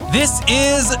This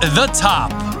is The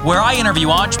Top, where I interview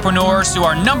entrepreneurs who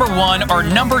are number one or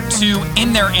number two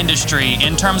in their industry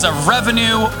in terms of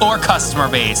revenue or customer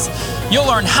base. You'll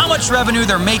learn how much revenue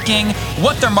they're making,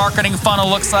 what their marketing funnel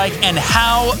looks like, and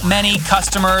how many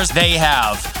customers they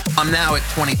have. I'm now at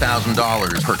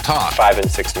 $20,000 per talk. 5 and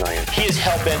 6 million. He is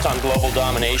hell-bent on global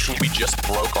domination. We just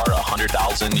broke our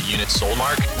 100,000 units sold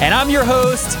mark. And I'm your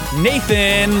host,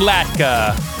 Nathan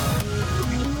Latka.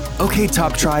 Okay,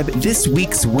 Top Tribe, this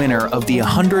week's winner of the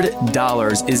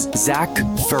 $100 is Zach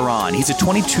Ferron. He's a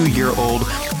 22-year-old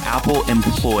Apple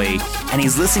employee, and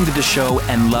he's listening to the show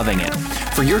and loving it.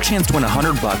 For your chance to win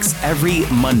 $100 every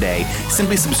Monday,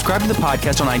 simply subscribe to the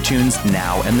podcast on iTunes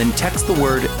now, and then text the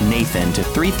word Nathan to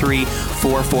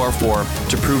 33444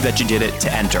 to prove that you did it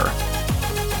to enter.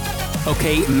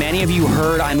 Okay, many of you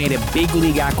heard I made a big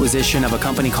league acquisition of a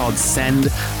company called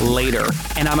Send Later,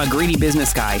 and I'm a greedy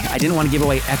business guy. I didn't want to give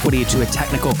away equity to a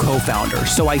technical co-founder,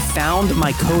 so I found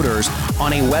my coders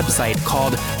on a website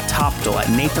called Toptal at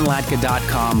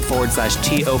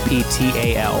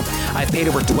nathanlatka.com/TOPTAL. I paid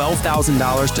over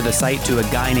 $12,000 to the site to a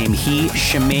guy named He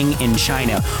Shiming in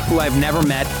China, who I've never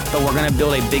met, but we're going to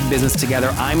build a big business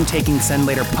together. I'm taking Send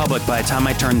Later public by the time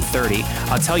I turn 30.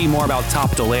 I'll tell you more about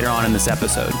Toptal later on in this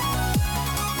episode.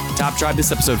 Top Tribe, this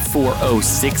is episode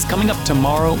 406. Coming up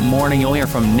tomorrow morning, you'll hear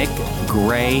from Nick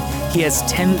Gray. He has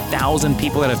 10,000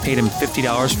 people that have paid him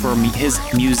 $50 for his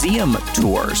museum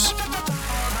tours.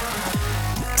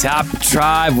 Top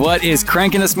Tribe, what is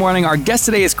cranking this morning? Our guest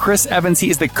today is Chris Evans.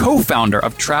 He is the co-founder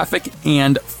of Traffic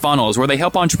and Funnels, where they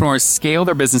help entrepreneurs scale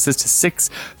their businesses to 6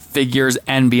 figures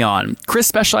and beyond. Chris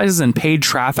specializes in paid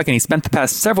traffic, and he spent the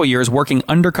past several years working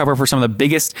undercover for some of the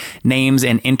biggest names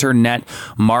in internet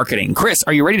marketing. Chris,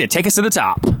 are you ready to take us to the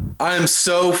top? I am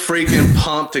so freaking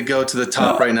pumped to go to the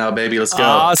top right now, baby. Let's go.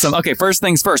 Awesome. Okay, first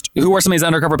things first. Who are some of these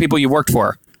undercover people you worked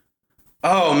for?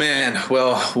 Oh, man.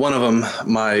 Well, one of them,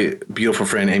 my beautiful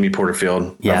friend, Amy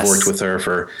Porterfield. Yes. I've worked with her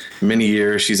for many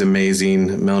years. She's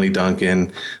amazing. Melanie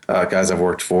Duncan, guys I've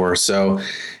worked for. So,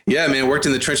 yeah, man, worked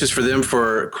in the trenches for them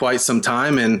for quite some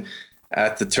time. And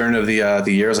at the turn of the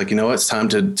year, I was like, you know what? It's time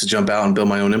to jump out and build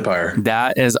my own empire.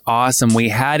 That is awesome. We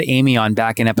had Amy on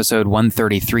back in episode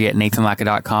 133 at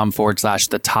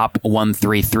nathanlatka.com/the top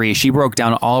 133. She broke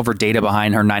down all of her data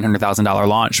behind her $900,000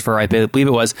 launch for, I believe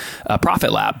it was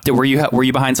Profit Lab. Were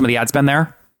you behind some of the ad spend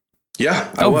there? Yeah,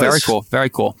 I was. Very cool. Very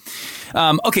cool.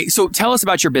 Okay, so tell us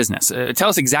about your business. Tell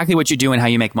us exactly what you do and how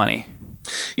you make money.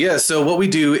 Yeah. So what we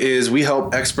do is we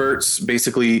help experts,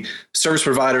 basically service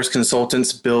providers,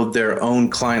 consultants, build their own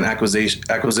client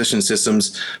acquisition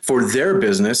systems for their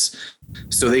business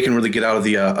so they can really get out of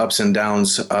the ups and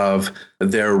downs of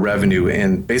their revenue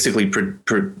and basically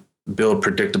build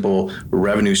predictable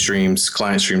revenue streams,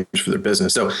 client streams for their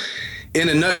business. So in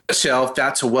a nutshell,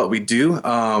 that's what we do.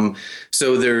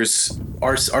 So there's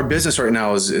our business right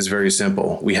now is very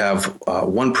simple. We have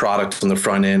one product on the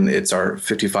front end. It's our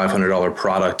 $5,500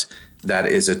 product that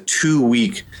is a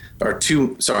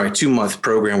 2-month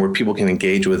program where people can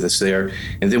engage with us there.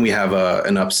 And then we have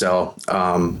an upsell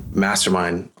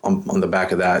mastermind on the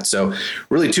back of that. So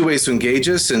really 2 ways to engage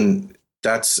us. And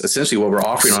that's essentially what we're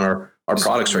offering on our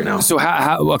products right now. So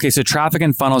so Traffic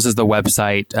and Funnels is the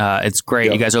website. It's great.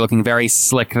 Yep. You guys are looking very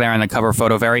slick there in the cover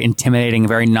photo, very intimidating,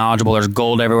 very knowledgeable. There's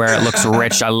gold everywhere. It looks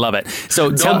rich. I love it. So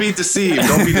Don't be deceived.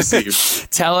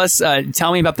 Tell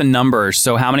me about the numbers.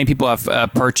 So how many people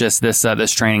have purchased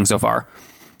this training so far?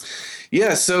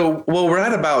 Yeah. So, we're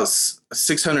at about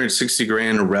 660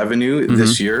 grand revenue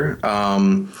this year.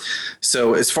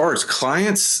 So as far as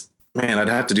clients, man, I'd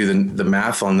have to do the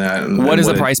math on that. What is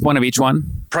the price point of each one?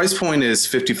 Price point is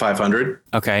 $5,500.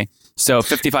 Okay. So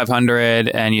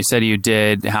 $5,500, and you said you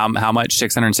did how much?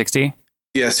 660?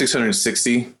 Yeah,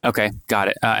 660. Okay, got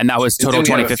it. And that was total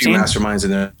 2015? Have a few masterminds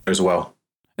in there as well.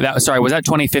 Was that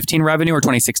 2015 revenue or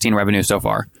 2016 revenue so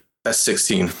far? That's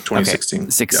 2016. Okay,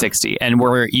 660. Yep. And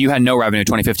you had no revenue in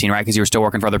 2015, right? Because you were still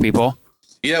working for other people?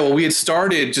 Yeah, well, we had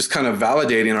started just kind of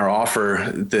validating our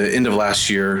offer the end of last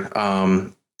year.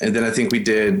 And then I think we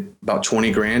did about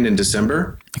 20 grand in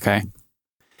December. Okay.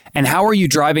 And how are you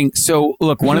driving? So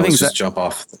look, one of the things that jump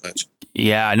off the ledge.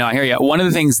 Yeah, no, I hear you. One of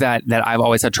the things that I've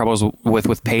always had troubles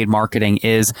with paid marketing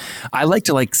is I like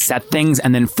to set things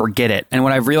and then forget it. And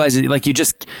what I've realized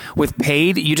is with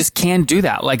paid, you just can't do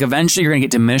that. Eventually you're going to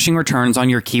get diminishing returns on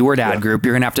your keyword ad group.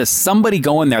 You're going to have somebody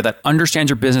go in there that understands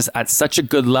your business at such a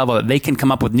good level that they can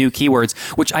come up with new keywords,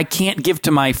 which I can't give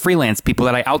to my freelance people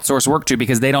that I outsource work to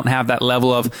because they don't have that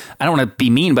level of, I don't want to be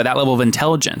mean, but that level of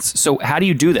intelligence. So how do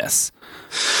you do this?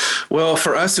 Well,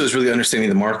 for us, it was really understanding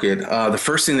the market. The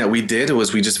first thing that we did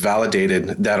was we just validated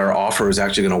that our offer was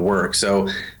actually going to work. So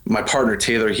my partner,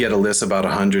 Taylor, he had a list about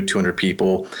 100, 200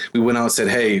 people. We went out and said,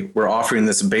 hey, we're offering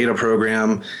this beta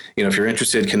program. If you're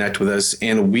interested, connect with us.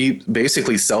 And we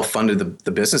basically self-funded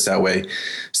the business that way.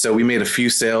 So we made a few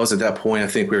sales at that point. I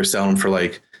think we were selling for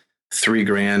like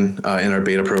 $3,000 in our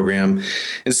beta program.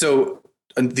 And so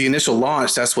the initial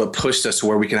launch, that's what pushed us to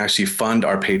where we can actually fund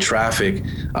our paid traffic.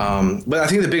 But I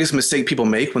think the biggest mistake people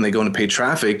make when they go into paid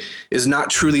traffic is not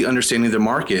truly understanding their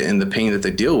market and the pain that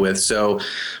they deal with. So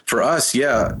for us,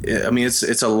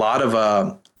 it's a lot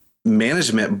of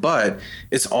management, but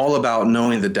it's all about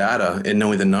knowing the data and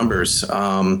knowing the numbers,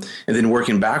 and then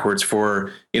working backwards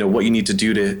for what you need to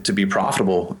do to be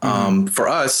profitable. For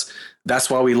us, that's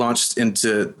why we launched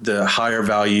into the higher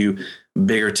value,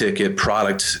 bigger ticket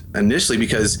product initially,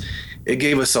 because it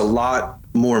gave us a lot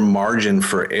more margin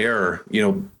for error,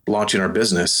 launching our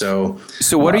business. So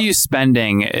what are you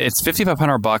spending? It's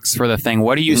 $5,500 for the thing.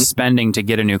 What are you spending to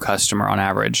get a new customer on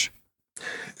average?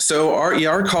 So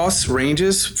our costs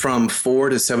ranges from $400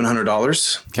 to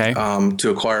 $700 to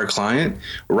acquire a client.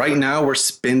 Right now we're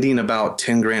spending about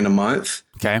 $10,000 a month.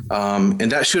 Okay.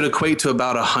 And that should equate to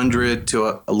about $100,000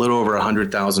 to a little over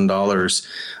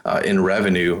 $100,000 in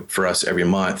revenue for us every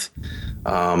month.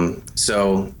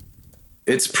 So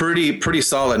it's pretty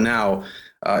solid now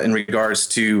in regards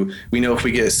to, we know if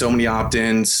we get so many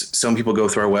opt-ins, some people go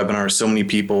through our webinar, so many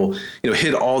people,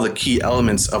 hit all the key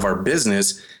elements of our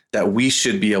business, that we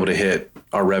should be able to hit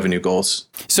our revenue goals.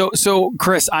 So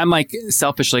Chris, I'm like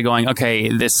selfishly going, okay,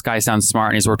 this guy sounds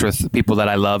smart and he's worked with people that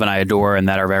I love and I adore and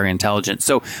that are very intelligent.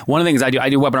 So one of the things I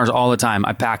do webinars all the time.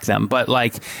 I pack them, but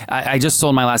like I just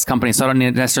sold my last company, so I don't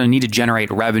necessarily need to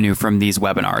generate revenue from these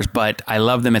webinars, but I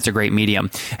love them. It's a great medium.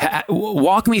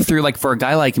 Walk me through, like, for a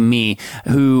guy like me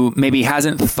who maybe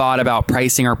hasn't thought about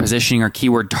pricing or positioning or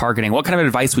keyword targeting, what kind of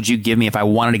advice would you give me if I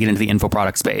wanted to get into the info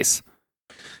product space?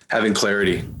 Having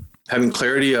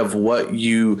clarity of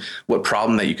what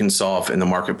problem that you can solve in the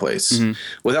marketplace.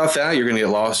 Without that, you're going to get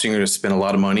lost. You're going to spend a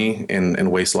lot of money and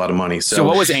waste a lot of money. So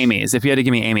what was Amy's? If you had to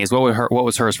give me Amy's, what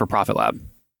was hers for Profit Lab?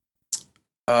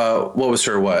 What was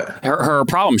her what? Her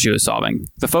problem she was solving,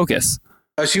 the focus.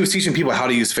 She was teaching people how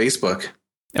to use Facebook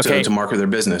to market their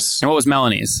business. And what was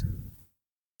Melanie's?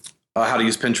 How to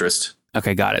use Pinterest.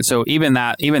 Okay, got it. So even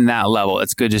that level,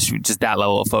 it's good. Just that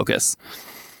level of focus.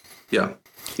 Yeah.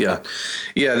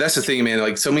 That's the thing, man.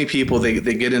 Like, so many people, they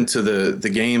get into the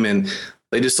game and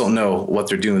they just don't know what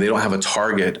they're doing. They don't have a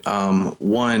target.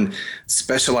 One,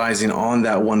 specializing on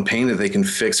that one pain that they can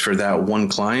fix for that one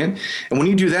client. And when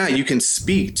you do that, you can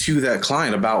speak to that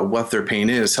client about what their pain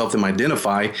is, help them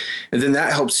identify. And then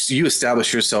that helps you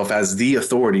establish yourself as the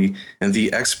authority and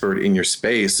the expert in your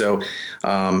space. So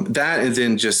that, and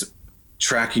then just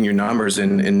tracking your numbers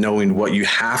and knowing what you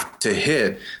have to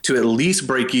hit to at least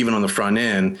break even on the front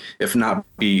end, if not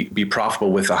be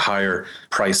profitable with a higher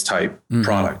price type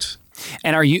product.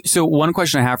 And so one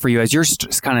question I have for you, as you're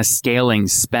kind of scaling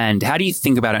spend, how do you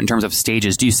think about it in terms of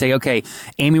stages? Do you say, okay,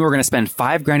 Amy, we're going to spend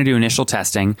 $5,000 to do initial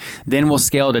testing, then we'll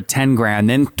scale to $10,000,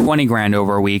 then $20,000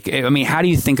 over a week? I mean, how do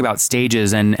you think about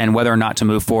stages and whether or not to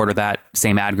move forward with that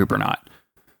same ad group or not?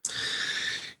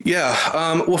 Yeah.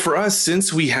 Well, for us,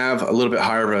 since we have a little bit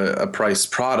higher of a price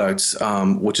product,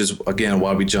 which is, again,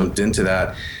 why we jumped into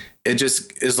that, it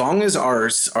just, as long as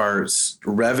our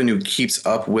revenue keeps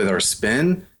up with our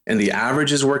spend and the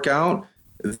averages work out,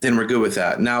 then we're good with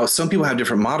that. Now, some people have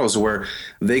different models where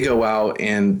they go out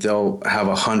and they'll have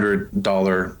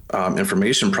 $100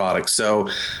 information products. So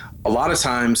a lot of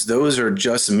times those are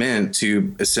just meant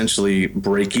to essentially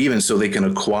break even so they can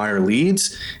acquire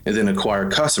leads and then acquire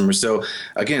customers. So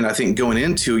again, I think going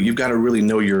into, you've got to really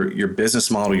know your business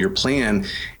model, your plan,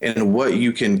 and what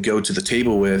you can go to the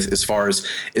table with as far as,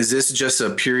 is this just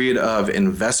a period of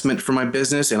investment for my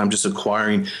business and I'm just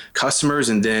acquiring customers,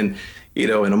 and then, in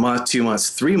a month, 2 months,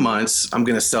 3 months, I'm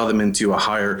going to sell them into a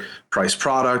higher price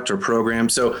product or program.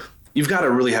 So you've got to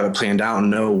really have it planned out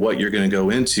and know what you're going to go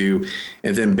into,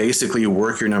 and then basically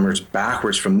work your numbers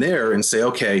backwards from there and say,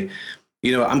 okay,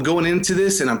 I'm going into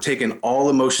this and I'm taking all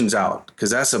emotions out, because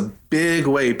that's a big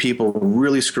way people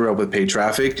really screw up with paid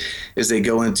traffic, is they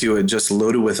go into it just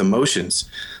loaded with emotions.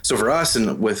 So for us,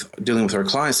 and with dealing with our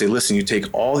clients, say, listen, you take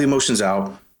all the emotions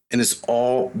out, and it's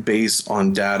all based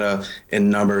on data and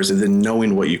numbers, and then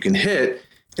knowing what you can hit.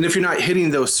 And if you're not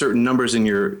hitting those certain numbers in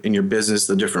your business,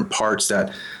 the different parts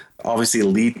that obviously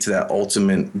lead to that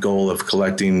ultimate goal of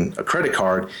collecting a credit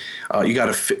card, you got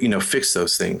to fix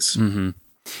those things. Mm-hmm.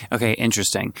 Okay,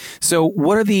 interesting. So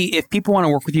what are if people want to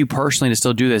work with you personally to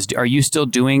still do this, are you still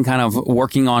doing kind of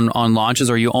working on launches,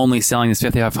 or are you only selling this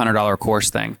 $5,500 course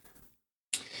thing?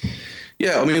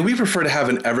 Yeah, I mean, we prefer to have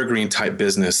an evergreen type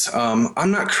business.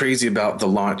 I'm not crazy about the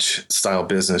launch style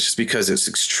business just because it's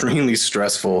extremely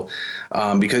stressful,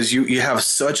 because you have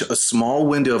such a small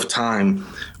window of time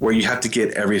where you have to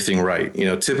get everything right.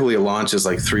 Typically a launch is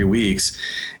like 3 weeks.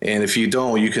 And if you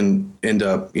don't, you can end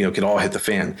up, could all hit the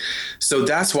fan. So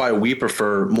that's why we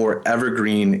prefer more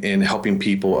evergreen in helping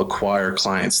people acquire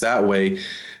clients that way.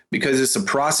 Because it's a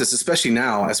process, especially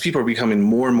now, as people are becoming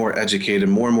more and more educated,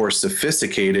 more and more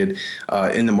sophisticated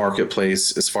in the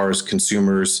marketplace as far as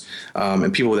consumers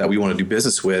and people that we want to do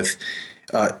business with.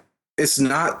 It's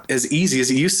not as easy as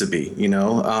it used to be,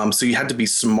 So you had to be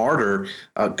smarter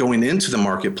going into the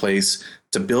marketplace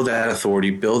to build that authority,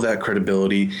 build that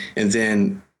credibility. And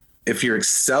then if you're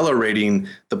accelerating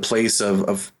the place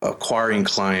of acquiring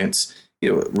clients,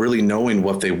 really knowing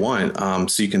what they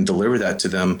want so you can deliver that to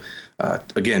them.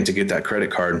 Again, to get that credit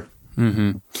card.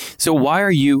 Mm-hmm. So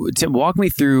walk me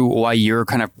through why you're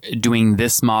kind of doing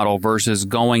this model versus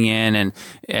going in and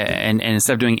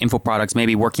instead of doing info products,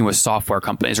 maybe working with software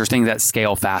companies or things that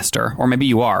scale faster, or maybe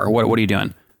you are. What are you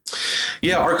doing?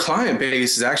 Yeah, our client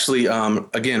base is actually,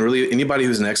 again, really anybody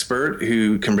who's an expert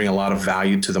who can bring a lot of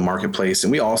value to the marketplace.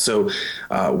 And we also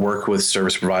work with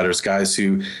service providers, guys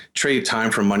who trade time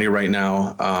for money right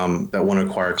now that want to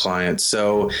acquire clients.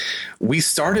 So we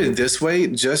started this way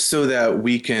just so that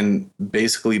we can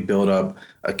basically build up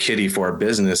a kitty for our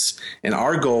business. And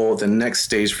our goal, the next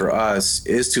stage for us,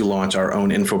 is to launch our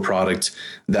own info product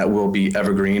that will be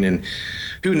evergreen. And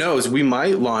who knows, we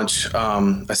might launch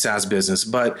a SaaS business,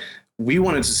 but we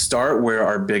wanted to start where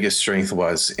our biggest strength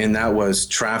was, and that was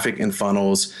traffic and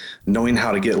funnels, knowing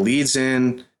how to get leads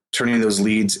in, turning those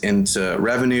leads into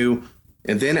revenue.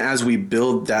 And then as we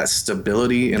build that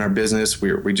stability in our business,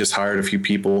 we just hired a few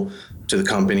people to the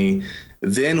company.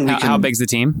 Then we How big's the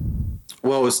team?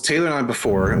 Well, it was Taylor and I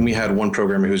before, and we had one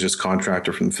programmer who was just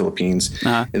contractor from the Philippines.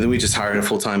 And then we just hired a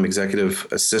full-time executive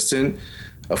assistant,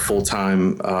 a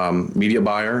full-time media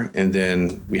buyer, and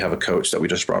then we have a coach that we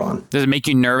just brought on. Does it make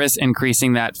you nervous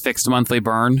increasing that fixed monthly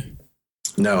burn?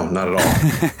 No, not at all.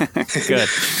 Good.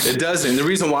 It doesn't. The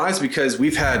reason why is because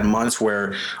we've had months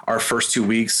where our first 2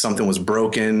 weeks, something was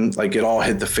broken, like it all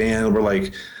hit the fan. We're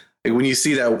like when you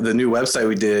see that the new website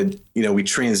we did, we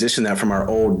transitioned that from our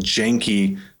old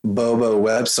janky Bobo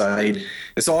website.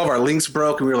 And so all of our links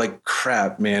broke, and we were like,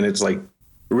 crap, man, it's like,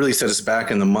 really set us back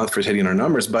in the month for hitting our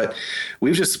numbers. But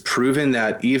we've just proven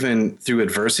that even through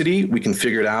adversity, we can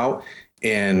figure it out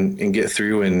and get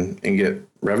through and get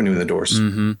revenue in the doors.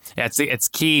 Mm-hmm. Yeah, it's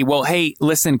key. Well, hey,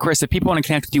 listen, Chris, if people want to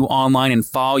connect with you online and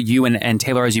follow you and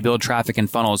Taylor as you build traffic and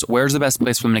funnels, where's the best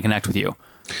place for them to connect with you?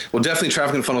 Well, definitely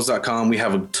trafficandfunnels.com. We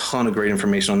have a ton of great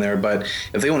information on there. But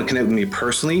if they want to connect with me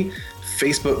personally,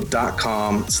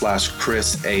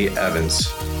 facebook.com/Chris A.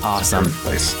 Evans. Awesome.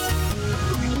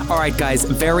 All right, guys,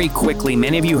 very quickly,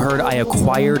 many of you heard I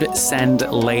acquired Send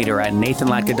Later at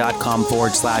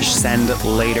nathanlatka.com/Send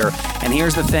Later. And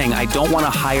here's the thing, I don't want to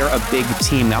hire a big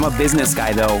team. Now, I'm a business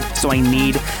guy, though, so I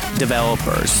need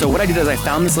developers. So what I did is I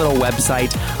found this little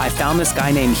website. I found this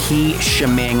guy named He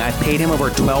Shiming. I paid him over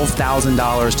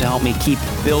 $12,000 to help me keep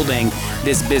building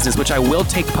this business, which I will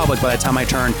take public by the time I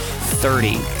turn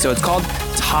 30. So it's called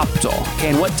Toptal. Okay,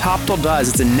 and what Toptal does,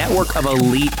 it's a network of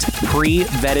elite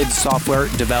pre-vetted software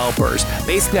developers.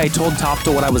 Basically, I told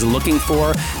Toptal what I was looking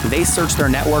for. They search their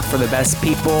network for the best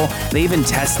people. They even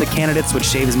test the candidates, which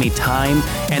saves me time.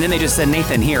 And then they just said,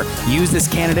 Nathan, here, use this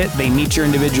candidate. They meet your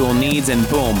individual needs, and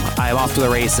boom, I'm off to the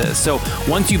races. So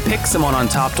once you pick someone on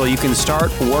Toptal, you can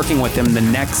start working with them the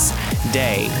next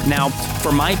day. Now,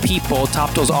 for my people,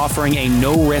 Toptal's offering a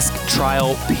no-risk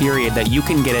trial period that you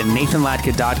can get at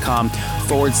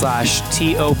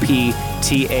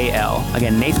nathanlatka.com/TOPTAL.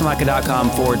 Again,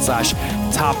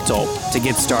 nathanlatka.com/Toptal to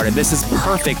get started. This is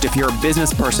perfect if you're a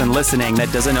business person listening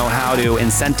that doesn't know how to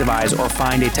incentivize or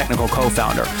find a technical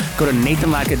co-founder. Go to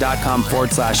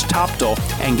nathanlatka.com/Toptal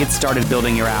and get started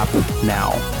building your app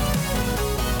now.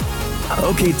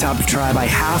 Okay, Top Tribe, I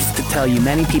have to tell you,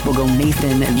 many people go,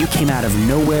 Nathan, and you came out of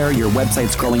nowhere. Your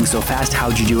website's growing so fast.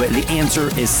 How'd you do it? The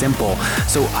answer is simple.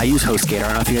 So I use HostGator. I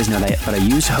don't know if you guys know that, but I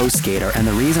use HostGator. And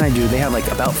the reason I do, they have like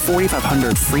about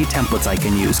 4,500 free templates I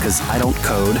can use because I don't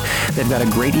code. They've got a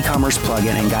great e-commerce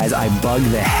plugin. And guys, I bug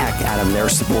the heck out of their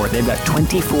support. They've got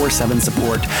 24/7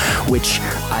 support, which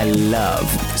I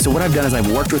love. So what I've done is I've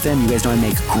worked with them. You guys know I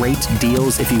make great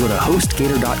deals. If you go to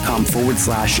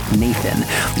HostGator.com/Nathan,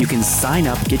 you can Sign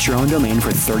up, get your own domain for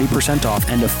 30% off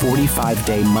and a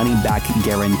 45-day money-back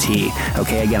guarantee.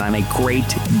 Okay, again, I make great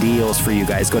deals for you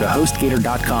guys. Go to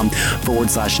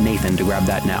hostgator.com/Nathan to grab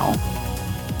that now.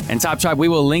 And Top Tribe, we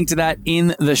will link to that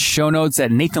in the show notes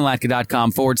at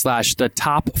nathanlatka.com/the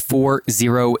top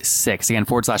 406. Again,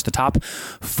 /the top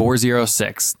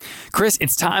 406. Chris,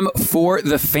 it's time for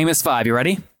the famous five. You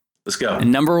ready? Let's go.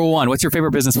 And number one, what's your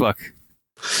favorite business book?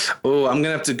 Oh, I'm going to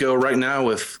have to go right now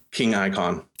with King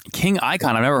Icon. King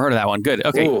Icon. I've never heard of that one. Good.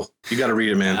 Okay. Oh, you got to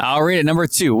read it, man. I'll read it. Number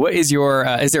two, what is your,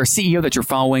 is there a CEO that you're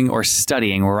following or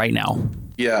studying right now?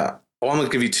 Yeah. Well, I'm going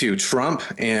to give you two, Trump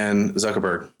and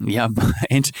Zuckerberg. Yeah.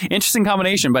 Interesting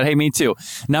combination, but hey, me too.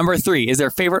 Number three, is there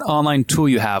a favorite online tool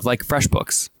you have, like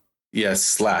FreshBooks? Yes,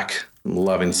 Slack. I'm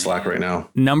loving Slack right now.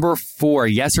 Number four,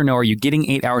 yes or no, are you getting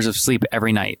 8 hours of sleep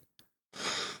every night?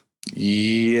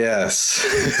 Yes.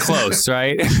 Close,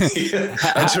 right? Yeah,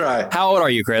 I try. How old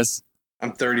are you, Chris?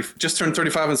 I'm 30, just turned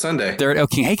 35 on Sunday.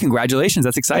 Okay. Hey, congratulations.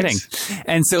 That's exciting. Thanks.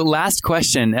 And so last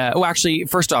question. Actually,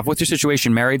 first off, what's your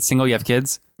situation? Married, single, you have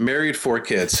kids? Married, 4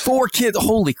 kids. 4 kids.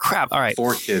 Holy crap. All right.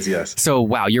 4 kids, yes. So,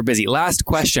 wow, you're busy. Last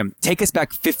question. Take us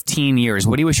back 15 years.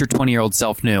 What do you wish your 20-year-old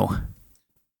self knew?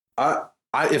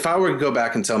 If I were to go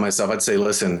back and tell myself, I'd say,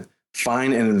 listen,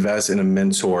 find and invest in a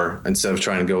mentor instead of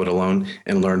trying to go it alone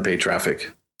and learn paid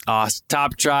traffic. Awesome.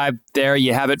 Top Tribe, there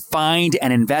you have it. Find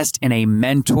and invest in a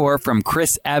mentor from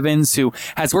Chris Evans, who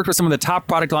has worked with some of the top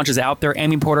product launches out there.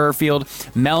 Amy Porterfield,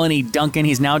 Melanie Duncan.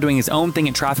 He's now doing his own thing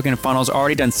in traffic and funnels.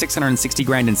 Already done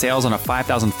 $660,000 in sales on a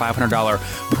 $5,500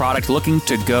 product. Looking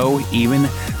to go even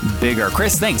bigger.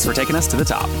 Chris, thanks for taking us to the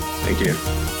top. Thank you.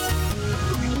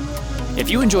 If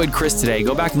you enjoyed Chris today,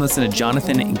 go back and listen to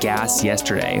Jonathan Gass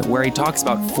yesterday, where he talks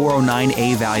about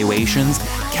 409A valuations,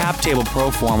 cap table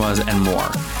pro formas, and more.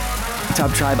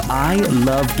 Top Tribe, I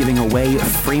love giving away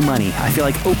free money. I feel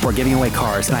like Oprah giving away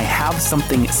cars, and I have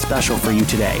something special for you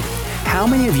today. How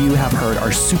many of you have heard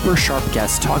our super sharp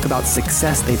guests talk about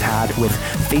success they've had with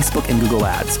Facebook and Google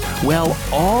Ads? Well,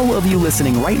 all of you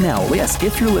listening right now, yes,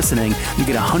 if you're listening, you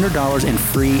get $100 in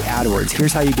free AdWords.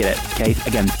 Here's how you get it, okay?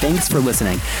 Again, thanks for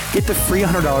listening. Get the free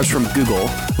 $100 from Google,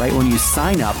 right, when you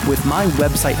sign up with my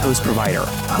website host provider,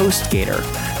 HostGator.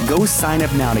 Go sign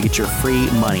up now to get your free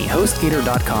money.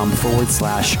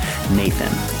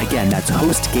 HostGator.com/Nathan. Again, that's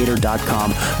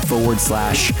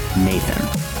HostGator.com/Nathan.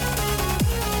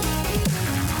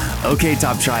 Okay,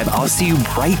 Top Tribe, I'll see you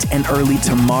bright and early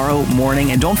tomorrow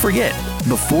morning. And don't forget,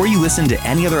 before you listen to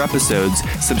any other episodes,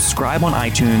 subscribe on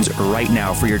iTunes right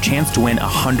now for your chance to win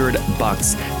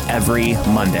 $100 every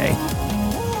Monday.